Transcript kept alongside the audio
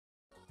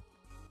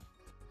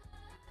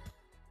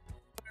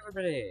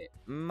everybody,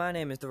 my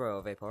name is the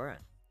Royal Vaporan,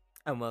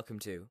 and welcome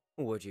to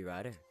Would You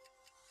Rather?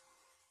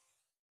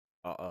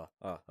 Fly.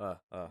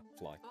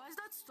 Why is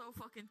that so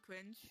fucking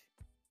cringe?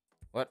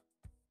 What?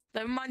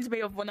 That reminds me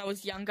of when I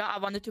was younger. I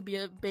wanted to be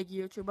a big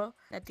YouTuber.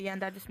 At the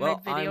end, I just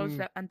Well, made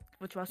videos I'm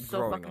which was so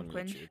growing fucking on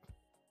cringe. YouTube.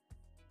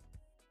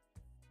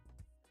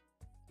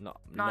 Not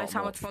Nice,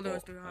 how much but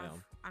followers do you I have?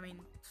 am. I mean,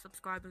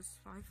 subscribers,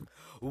 5.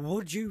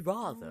 Would you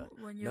rather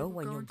When know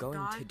when you're going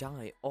going to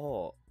die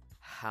or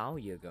how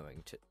you're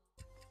going to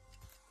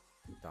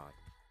die?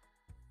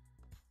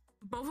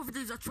 Both of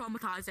these are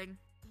traumatizing.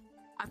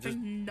 I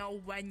think know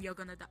when you're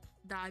gonna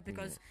die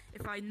because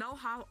if I know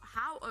how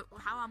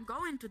I'm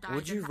going to die,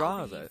 Would you then I'll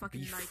rather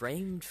fucking, be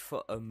framed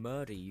for a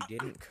murder you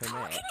didn't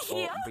commit,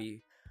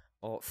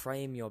 or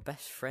frame your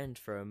best friend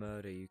for a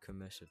murder you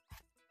committed?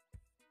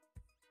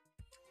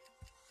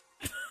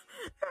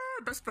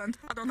 Best friend.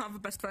 I don't have a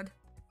best friend.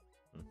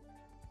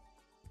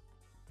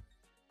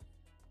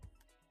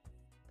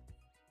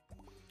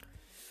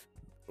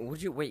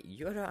 Would you wait?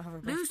 You don't have a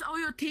best. Lose all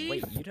your teeth.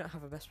 Wait, you don't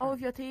have a best friend. All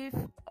of your teeth.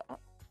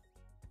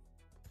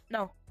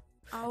 No.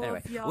 All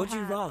Anyway, of your would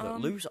you hair. rather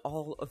lose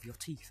all of your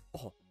teeth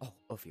or all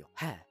of your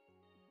hair?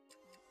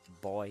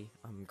 Boy,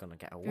 I'm gonna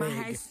get a wig. My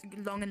hair's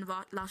long and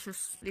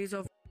luscious. These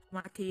are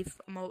my teeth.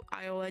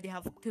 I already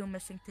have 2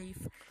 missing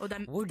teeth. Oh,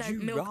 Would they're you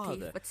milk rather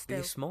teeth, but be still.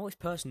 the smallest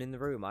person in the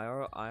room? I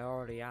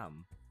already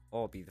am,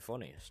 or be the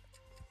funniest?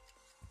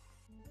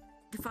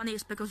 The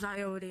funniest because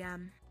I already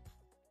am.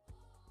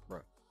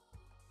 Right.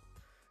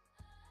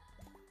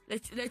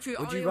 Literally,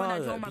 Would only you when I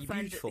rather told my be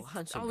friend, beautiful,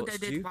 handsome, oh, but they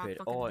did one stupid,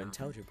 fucking or thing.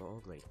 intelligent but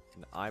ugly?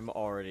 I'm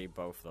already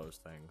both those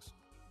things.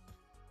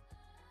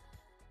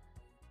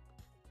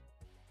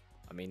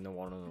 I mean, the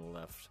one on the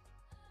left,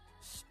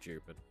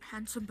 stupid.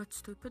 Handsome but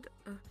stupid.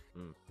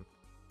 Mm.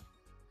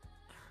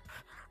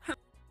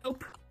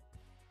 Help!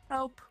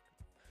 Help!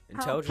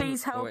 Intelligent.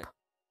 Please help! Oh, wait.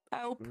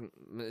 Help!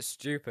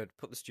 Stupid.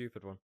 Put the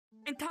stupid one.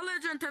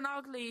 Intelligent and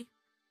ugly.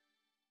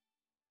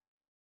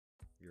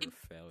 You're a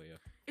failure.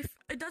 If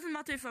it doesn't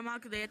matter if I'm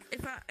ugly,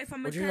 if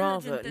I'm Would you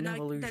intelligent, rather then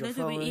never lose then your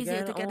it'll be phone easier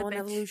again, to get a or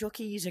never bitch. lose your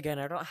keys again?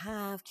 I don't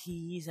have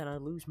keys, and I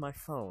lose my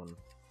phone.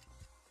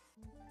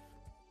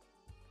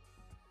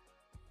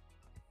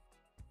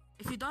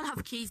 If you don't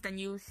have keys, then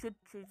you should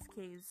choose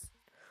keys.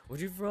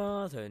 Would you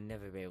rather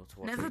never be able to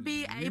watch Never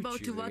be YouTube able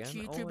to watch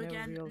again, YouTube or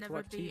again, Never be able to never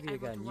watch be TV able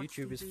again. to watch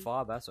YouTube is TV.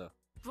 far better.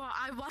 Bro,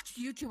 I watch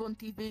YouTube on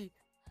TV.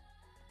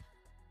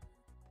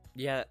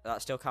 Yeah,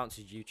 that still counts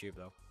as YouTube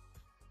though.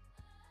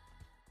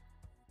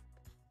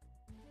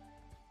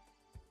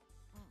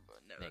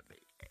 Never be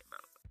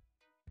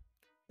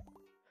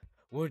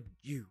Would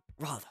you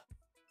rather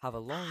have a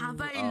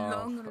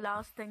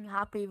long-lasting,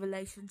 happy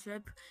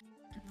relationship?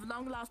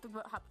 Long-lasting,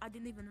 but I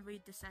didn't even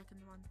read the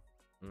second one.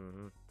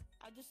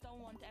 I just don't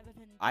want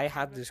everything. I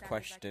had this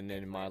question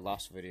in my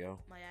last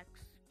video. My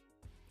ex.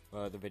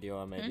 The video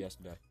I made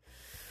yesterday.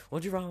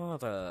 Would you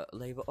rather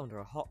labour under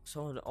a hot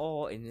sun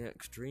or in the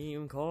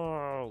extreme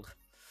cold?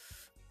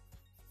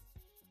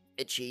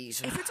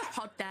 Itchies. If it's a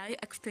hot day,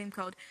 extreme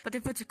cold. But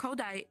if it's a cold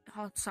day,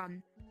 hot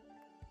sun.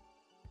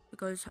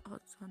 Because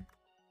hot sun.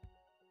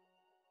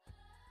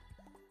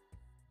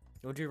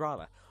 Would you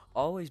rather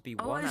always be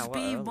 1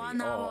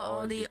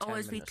 hour early,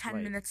 always be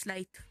 10 minutes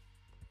late?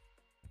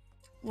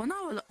 1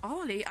 hour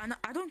early, and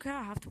I don't care.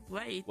 I have to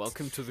wait.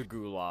 Welcome to the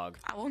gulag.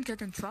 I won't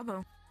get in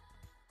trouble.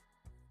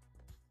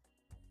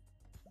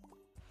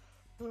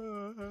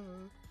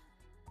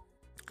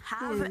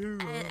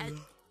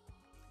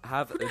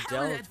 Have Who the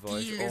hell Adele's is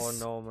voice Adele's? or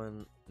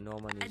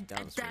Norman's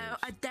dance moves?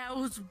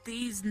 Adele's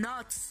these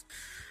nuts.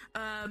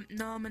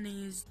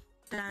 Norman's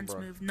dance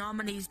move.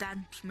 Norman's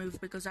dance move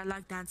because I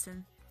like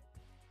dancing.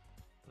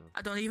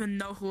 I don't even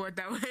know who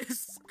Adele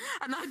is,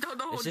 and I don't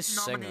know who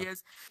Norman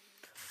is.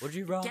 Would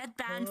you rather get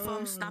banned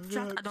from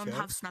Snapchat? I don't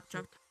have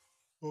Snapchat.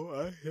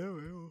 Oh,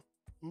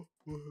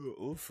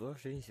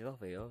 first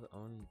selfie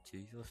on to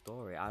your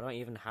story. I don't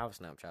even have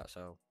Snapchat,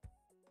 so.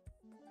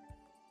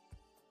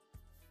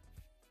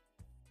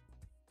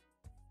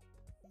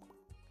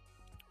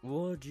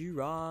 Would you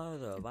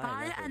rather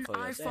buy an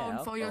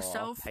iPhone for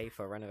yourself, or pay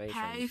for renovations?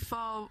 Pay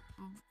for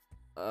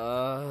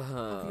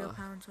of your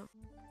parents'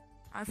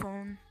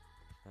 iPhone.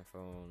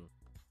 iPhone.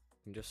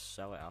 You can just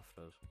sell it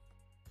after.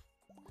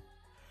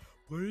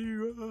 Shut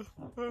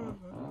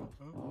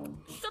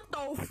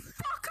the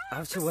fuck up! I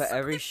have to wear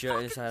every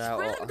shirt inside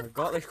out. I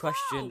got this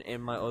question in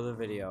my other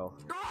video.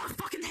 Oh, I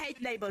fucking hate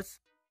neighbors.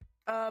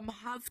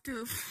 Have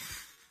to.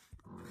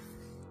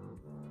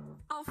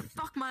 Oh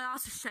fuck, my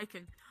ass is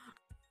shaking.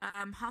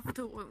 Have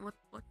to what?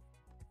 What's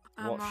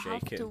I have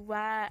shaking? to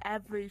wear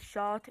every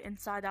shirt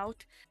inside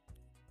out.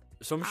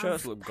 Some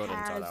shirts look good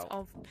inside Pairs out.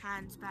 of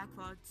pants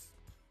backwards.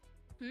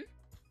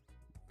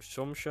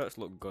 Some shirts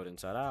look good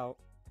inside out.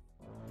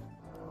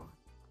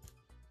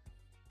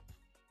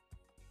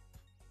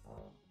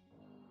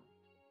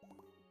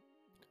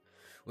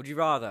 Would you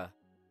rather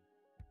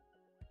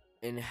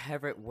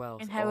inherit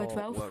wealth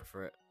or work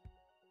for it?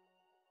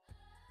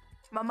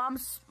 My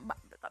mom's...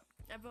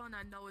 everyone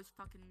I know is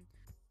fucking...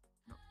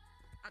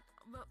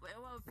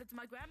 Well, if it's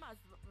my grandma's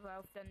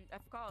wealth, then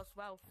of course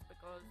wealth,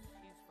 because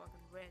she's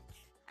fucking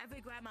rich.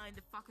 Every grandma in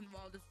the fucking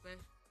world is rich.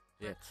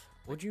 Yeah.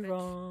 Would you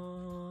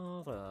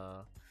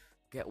rather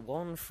get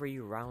one free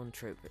round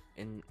trip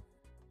in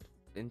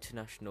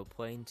international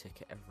plane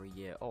ticket every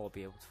year, or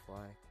be able to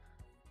fly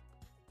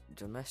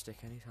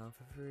domestic anytime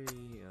for free?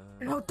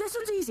 No, this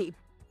one's easy.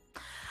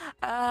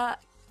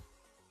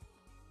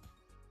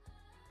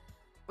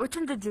 Which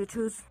one did you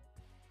choose?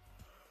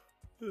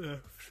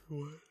 Left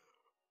one.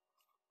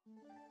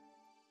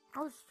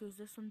 I'll just choose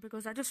this one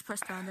because I just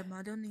pressed random.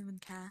 I don't even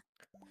care.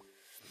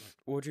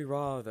 Would you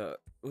rather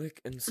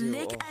lick and seal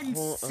Lick and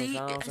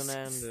seal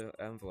 1,000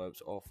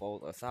 envelopes, or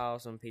fold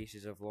 1,000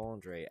 pieces of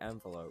laundry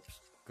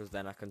envelopes? Because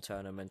then I can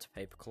turn them into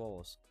paper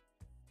claws.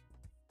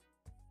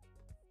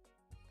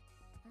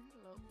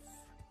 Envelopes.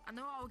 I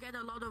know I'll get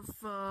a lot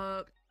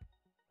of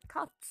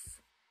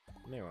cuts.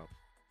 Miro.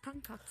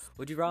 Tongue cuts.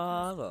 Would you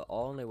rather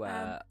only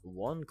wear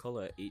one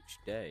colour each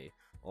day,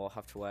 or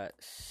have to wear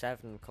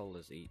 7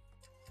 colours each?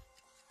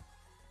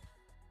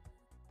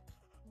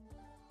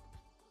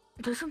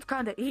 This one's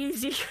kind of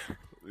easy.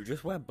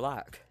 Just wear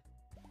black.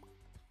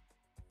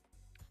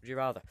 Would you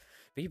rather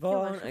be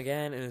born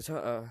again in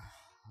a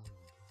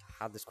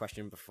had this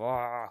question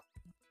before.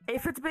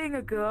 If it's being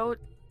a girl,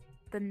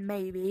 then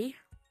maybe.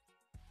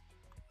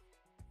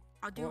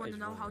 I do want to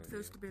know how it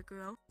feels to be a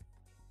girl.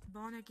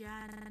 Born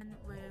again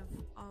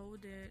with all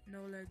the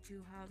knowledge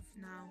you have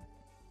now.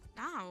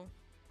 Now?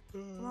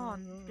 Come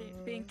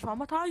on, being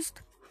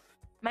traumatized?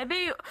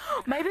 Maybe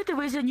the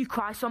reason you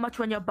cry so much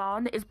when you're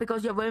born is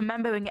because you're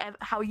remembering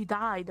how you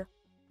died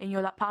in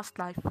your past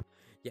life.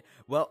 Yeah,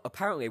 well,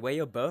 apparently where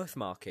your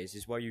birthmark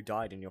is where you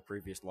died in your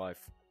previous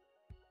life.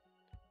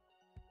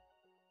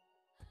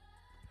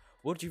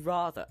 Would you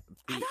rather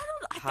be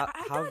have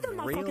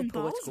real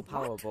political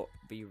power but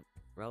be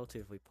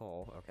relatively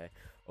poor, okay,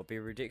 or be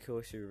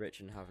ridiculously rich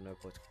and have no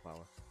political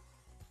power?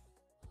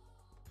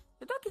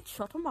 Did I get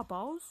shot on my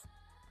balls?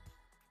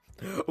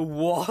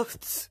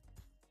 What?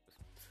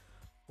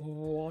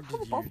 What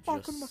did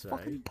you just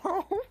say?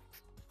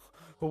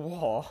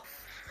 What?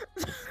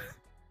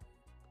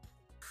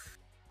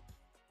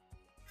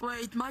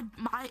 Wait, my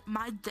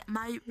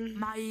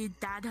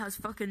dad has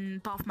fucking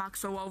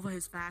birthmarks all over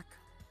his back.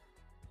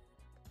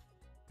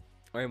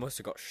 Oh, he must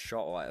have got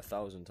shot like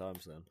 1,000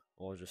 times then,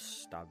 or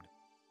just stabbed.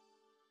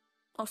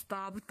 Or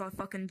stabbed by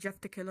fucking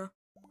Jeff the Killer.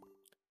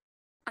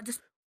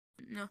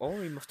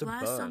 Or he must have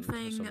burned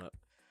something.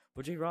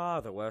 Would you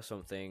rather wear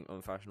something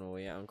unfashionable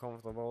yet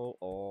uncomfortable,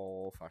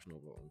 or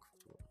fashionable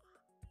uncomfortable?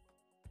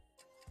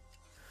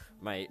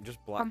 Mate,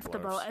 just black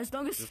comfortable. clothes. As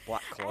long as just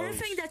black clothes.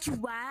 Anything that you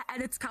wear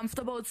and it's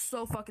comfortable, it's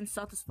so fucking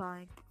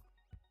satisfying.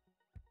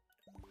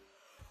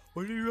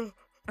 What do you?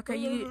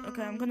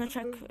 Okay, I'm gonna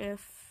check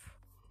if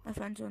my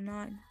friends are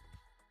online.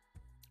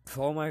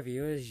 For all my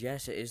viewers,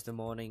 yes, it is the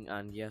morning,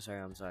 and yes, I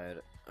am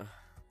tired.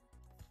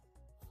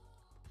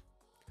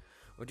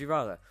 Would you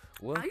rather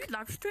work? Are you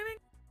live streaming?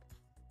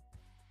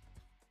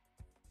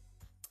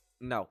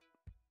 No,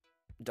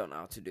 don't know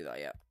how to do that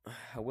yet.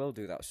 I will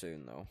do that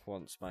soon though.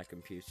 Once my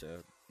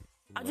computer.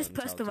 I just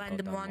pressed the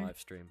random one. Live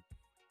stream.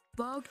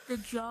 Work the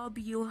job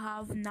you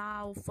have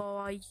now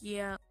for a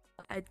year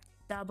at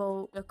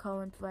double the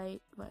current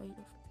rate.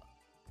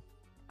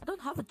 I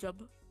don't have a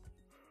job.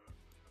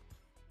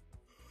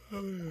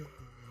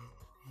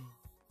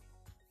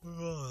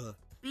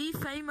 Be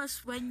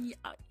famous when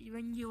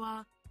you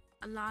are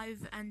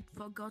alive and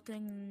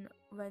forgotten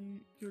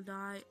when you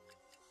die.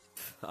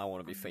 I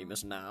want to be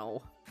famous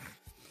now.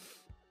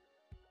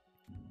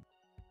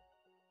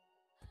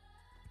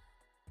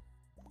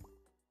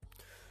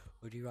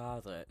 Would you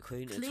rather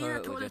clean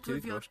a toilet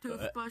with your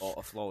toothbrush or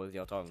a floor with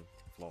your tongue?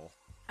 Floor.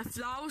 A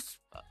floor.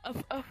 A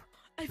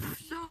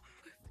floor.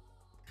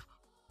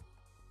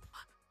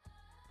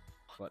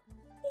 What?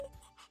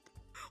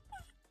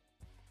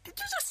 Did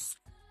you just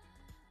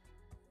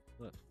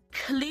what?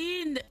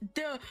 Clean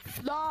the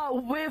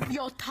floor with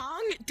your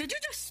tongue? Did you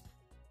just?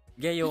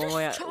 Yeah, you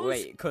only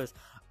wait, because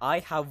I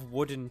have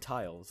wooden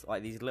tiles,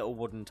 like these little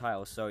wooden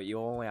tiles, so you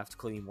only have to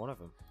clean one of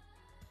them.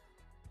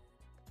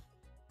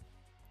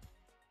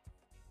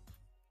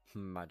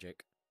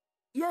 Magic.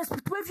 Yes,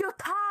 but with your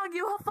tongue,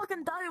 you have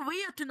fucking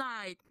diarrhea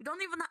tonight. You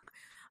don't even have...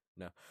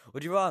 No.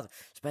 Would you rather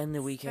spend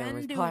the weekend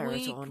with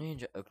pirates or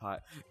ninja?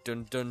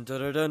 Dun dun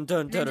dun dun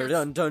dun dun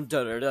dun dun dun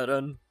dun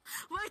dun.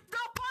 Wait, no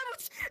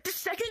pirates! The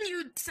second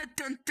you said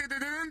dun dun dun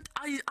dun,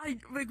 I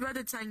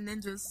regretted saying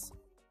ninjas.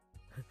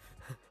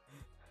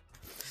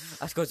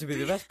 That's going to be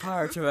the best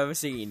pirate I've ever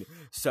seen.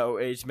 So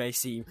it may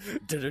seem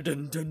dun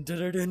dun dun dun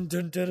dun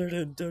dun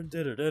dun dun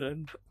dun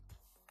dun.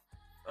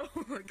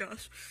 Oh my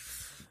gosh.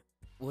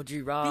 Would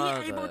you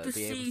rather be able to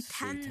see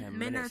 10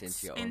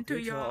 minutes into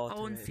your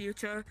own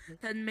future,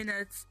 10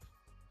 minutes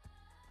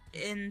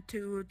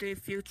into the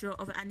future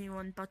of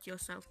anyone but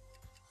yourself?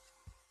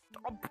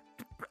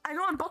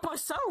 Anyone but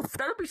myself?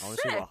 That would be sick. I want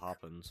to see what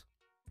happens,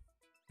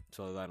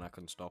 so then I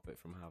can stop it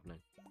from happening.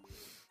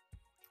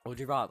 Would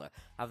you rather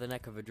have the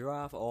neck of a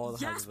giraffe or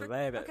the head Yes, of a but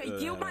baby?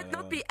 okay, you might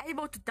not be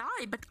able to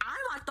die, but I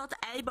might not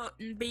able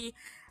to be,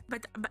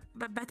 but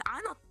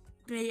I not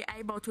be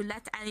able to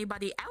let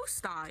anybody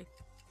else die.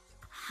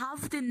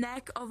 Have the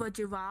neck of a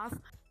giraffe,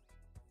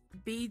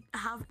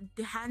 have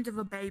the hand of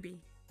a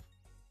baby.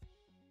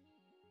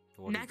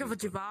 What Neck of a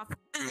giraffe.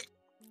 You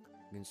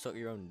can suck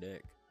your own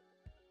dick.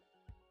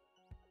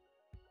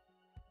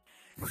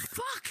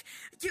 Fuck!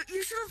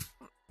 You should have.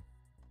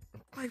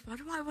 Wait, why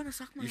do I want to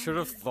suck my? You own should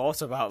have dick?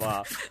 thought about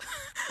that.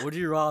 Would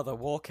you rather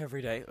walk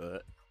every day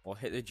or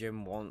hit the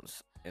gym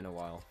once in a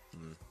while?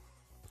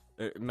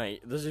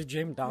 Mate, there's a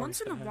gym downstairs.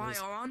 Once in a while,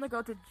 I want to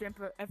go to the gym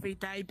every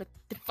day, but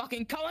the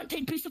fucking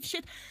quarantine piece of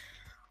shit.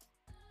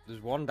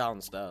 There's one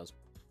downstairs.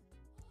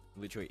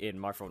 Literally in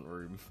my front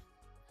room.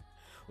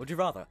 Would you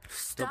rather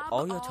stub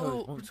all your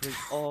toes once a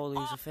week or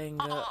lose a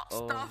finger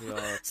of your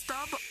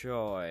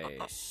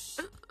choice?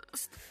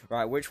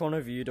 Right, which one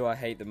of you do I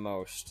hate the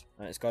most?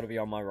 And it's got to be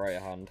on my right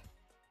hand.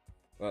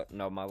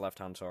 No, my left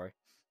hand, sorry.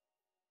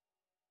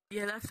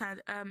 Yeah, left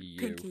hand. You.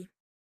 Pinky.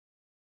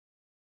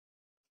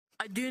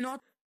 I do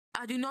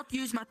not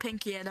use my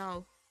pinky at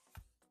all.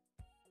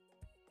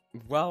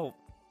 Well...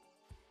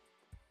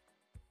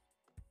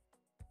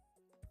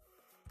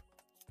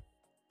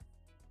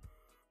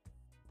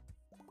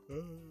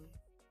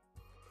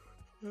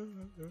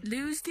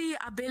 Lose the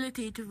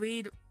ability to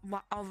read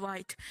or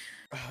write.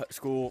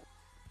 School.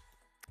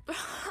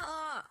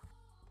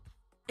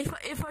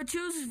 If I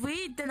choose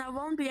read, then I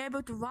won't be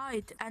able to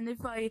write, and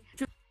if I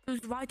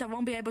choose write, I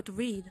won't be able to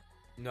read.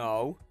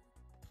 No.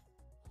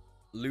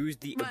 Lose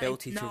the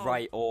ability to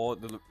write or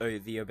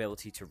the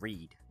ability to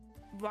read.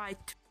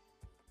 Right.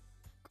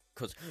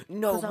 Because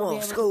no I'll be more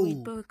able to school.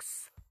 read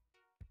books.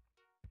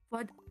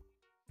 What?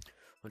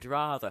 Would you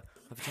rather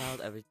have a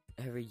child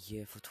every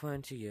year for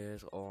 20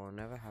 years or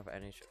never have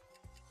any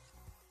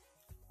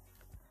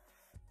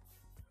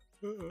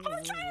I'm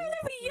a child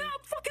every year.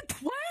 I'm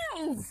fucking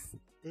 12.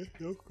 It's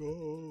so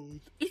cold.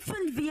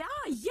 Even VR,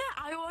 yeah,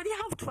 I already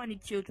have 20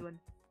 children.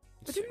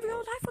 But in real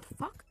life, what the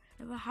fuck?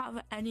 Never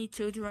have any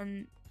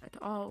children at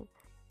all.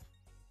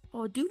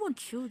 Or do you want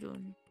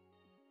children?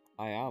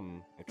 I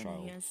am a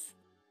child. Yes.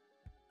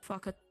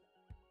 Fuck it.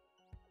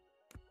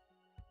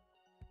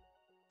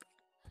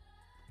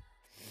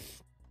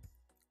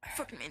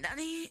 Fuck me,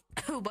 daddy.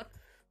 What?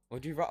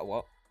 Would you rather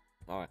what?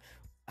 Alright.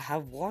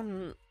 Have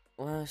one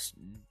last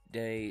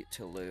day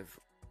to live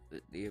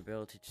with the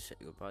ability to say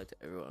goodbye to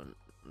everyone,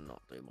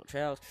 not do much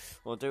else,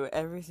 or do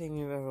everything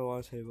you've ever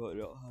wanted but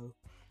not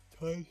have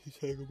time to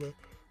say goodbye.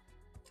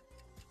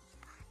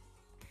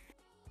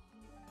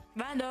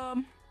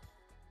 Random.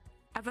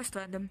 I pressed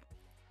random.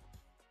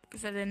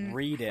 Because I didn't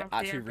Read it. have the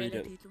Actually read it.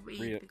 ability to read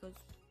Read it. because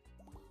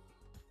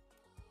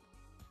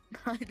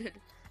I did.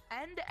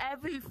 End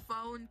every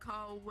phone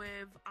call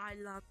with "I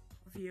love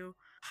you."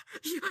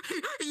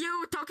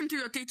 You talking to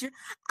your teacher.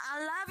 I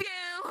love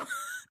you.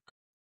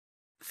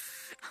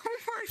 Oh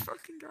my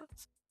fucking god.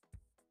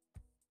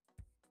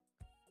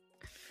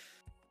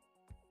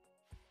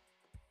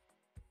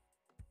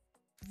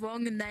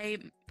 Wrong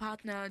name,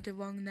 partner, the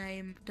wrong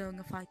name during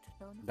a fight.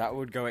 That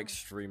would go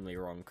extremely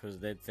wrong because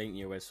they'd think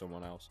you were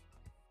someone else.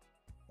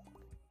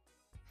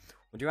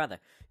 Would you rather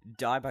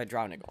die by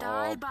drowning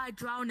Die or by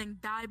drowning,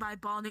 die by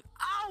bonding.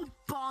 Oh,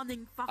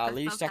 bonding. Fuck, at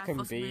least I felt that can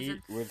for some be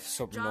reason. with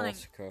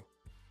Subnautica?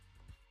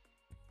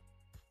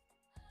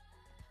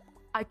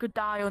 I could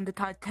die on the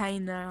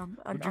Titanic.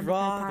 Would you on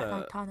rather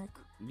the Titanic.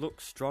 look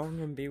strong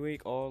and be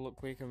weak or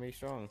look weak and be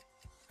strong?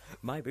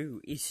 My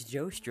boo is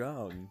so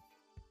strong.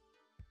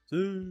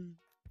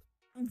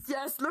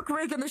 Yes, look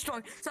weak and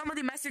strong.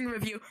 Somebody messing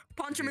with you.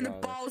 Punch him in the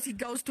Rather. balls. He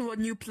goes to a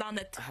new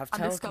planet. Have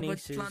Undiscovered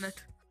telekinesis.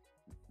 planet.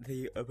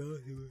 The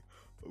ability.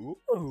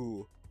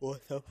 Ooh,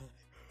 what's up?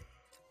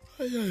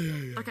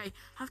 Okay,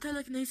 have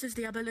telekinesis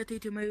the ability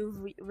to move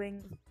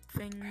ring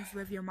things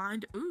with your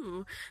mind.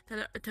 Ooh,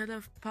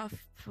 telepath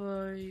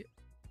for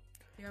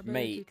the ability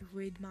Mate, to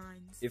read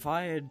minds. If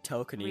I had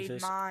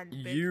telekinesis, mind,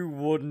 bitch. you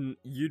wouldn't.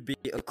 You'd be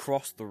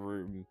across the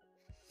room.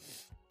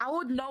 I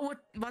would know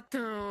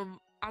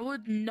I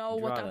would know Would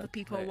you what rather other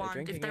people play a want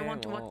if drinking they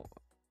want to game watch. or-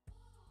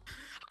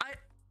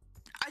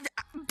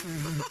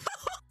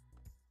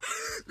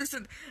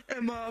 Listen,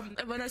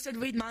 when I said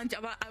read minds,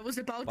 I was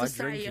about By to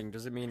say drinking,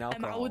 does it mean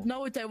alcohol? I would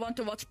know if they want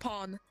to watch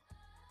porn.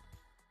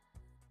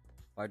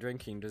 By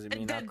drinking, does it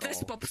mean And then alcohol?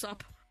 this pops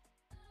up.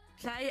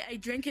 Play a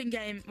drinking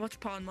game, watch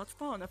porn, of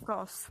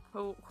course.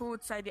 Who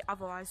would say the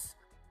otherwise?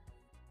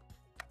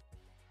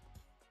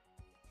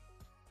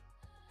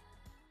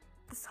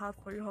 It's hard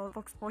for you, whole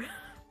box boy.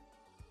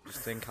 Just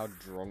think how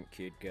drunk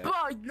you'd get.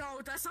 Boy,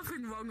 no, there's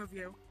something wrong with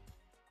you.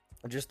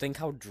 Just think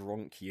how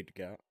drunk you'd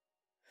get.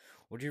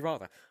 Would you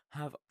rather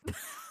have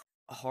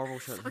a horrible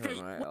short Okay,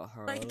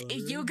 like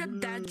if you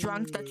get that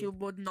drunk that you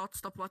would not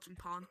stop watching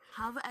porn,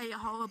 have a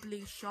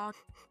horribly short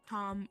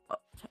term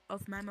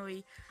of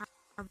memory.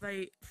 Have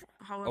a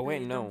horribly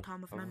no. long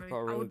term of I've memory. got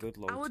a really good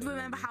I would long-term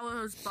remember memory. how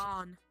I was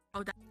born.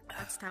 Oh,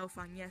 that's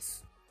terrifying.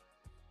 Yes.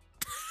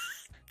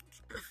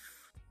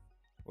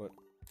 What?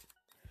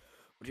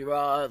 Would you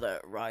rather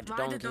ride a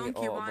Ride a donkey,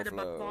 donkey, or a ride a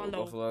buffalo?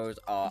 buffalo. Buffaloes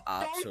are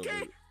Donkey!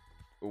 absolute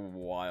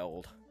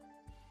wild.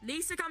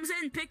 Lisa comes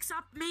in, picks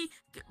up me.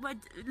 Wait,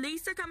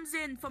 Lisa comes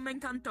in from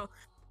Encanto,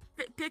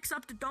 picks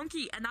up the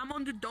donkey, and I'm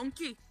on the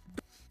donkey.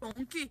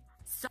 Donkey.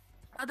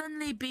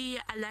 Suddenly be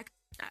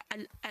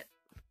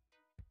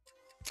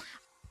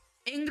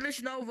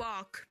English no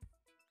rock.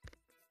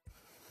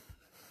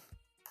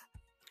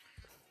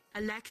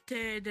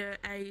 Elected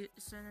a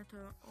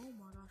senator. Oh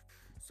my gosh.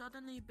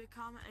 Suddenly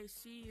become a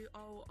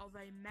CEO of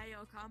a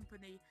mail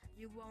company.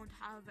 You won't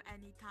have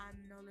any time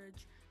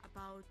knowledge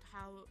about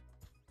how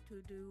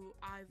to do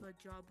either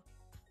job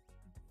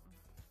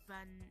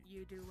than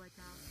you do right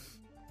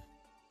now.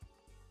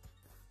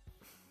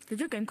 Did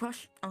you game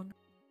crush? Oh no.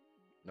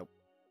 Nope.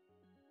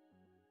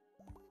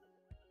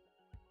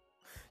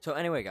 So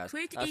anyway, guys,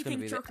 Quit that's going to eating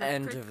be the chocolate,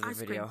 end quit of the ice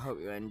video. cream.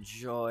 Hope you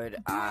enjoyed,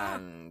 Bruh.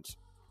 and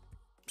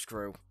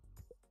screw.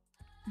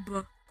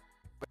 Bruh.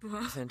 Bruh.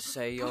 Anything to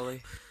say,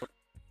 Yoli?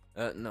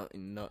 Not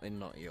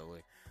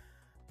Yoli.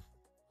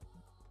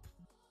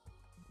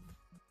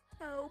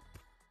 Help.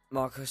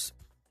 Marcus,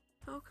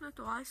 Chocolate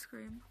or ice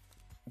cream?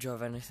 do you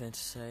have anything to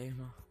say,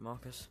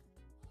 Marcus?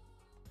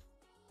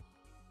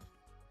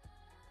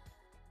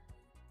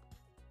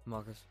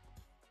 Marcus,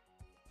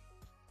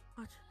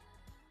 What?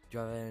 do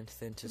you have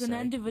anything to You can say?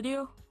 end the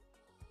video?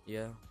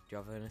 Yeah, do you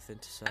have anything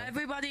to say?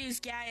 Everybody is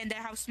gay and they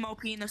have small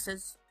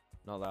penises.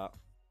 Not that.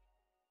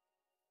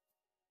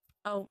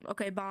 Oh,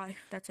 okay, bye.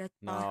 That's it.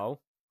 Bye. No.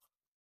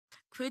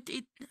 Quit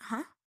it.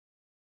 Huh?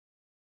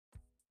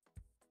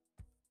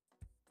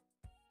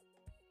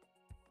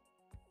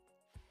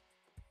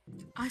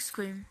 Ice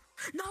cream.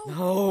 No!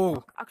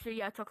 No! Actually,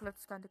 yeah,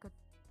 chocolate's kinda good.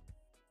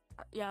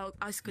 Yeah,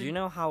 ice cream. Do you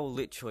know how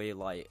literally,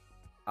 like,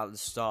 at the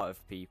start of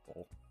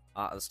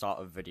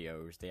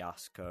videos, they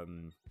ask,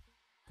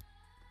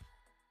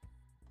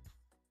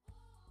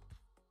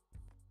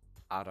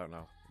 I don't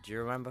know. Do you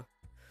remember?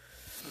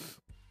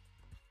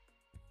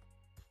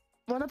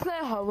 Wanna play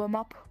a horror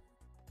map?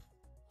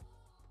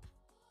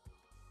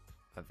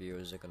 Our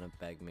viewers are gonna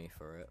beg me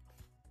for it.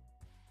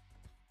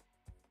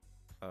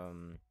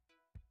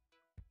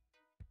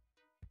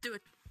 Do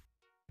it.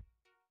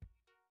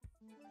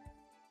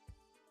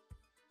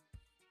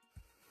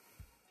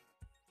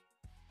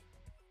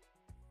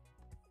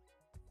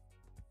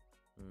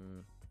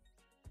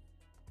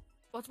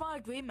 What's my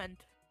agreement?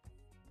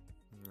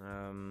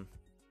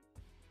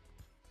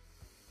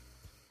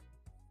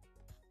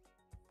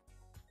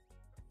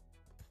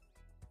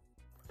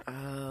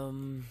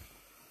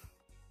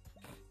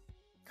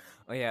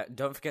 Oh yeah,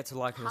 don't forget to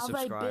like and Have a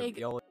subscribe. big-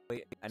 Yoli,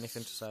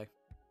 anything to say?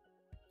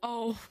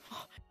 Oh,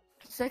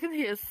 second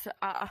here is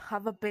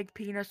have a big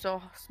penis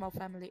or small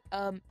family.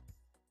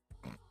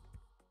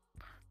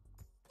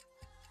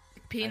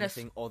 Penis.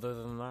 Anything other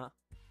than that?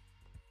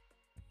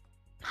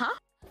 Huh?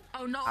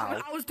 Oh no,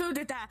 Ow. I was doing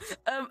it there.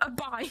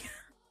 Bye.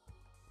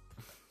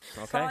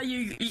 Okay. Bye,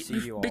 you See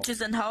you all.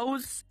 bitches and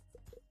hoes.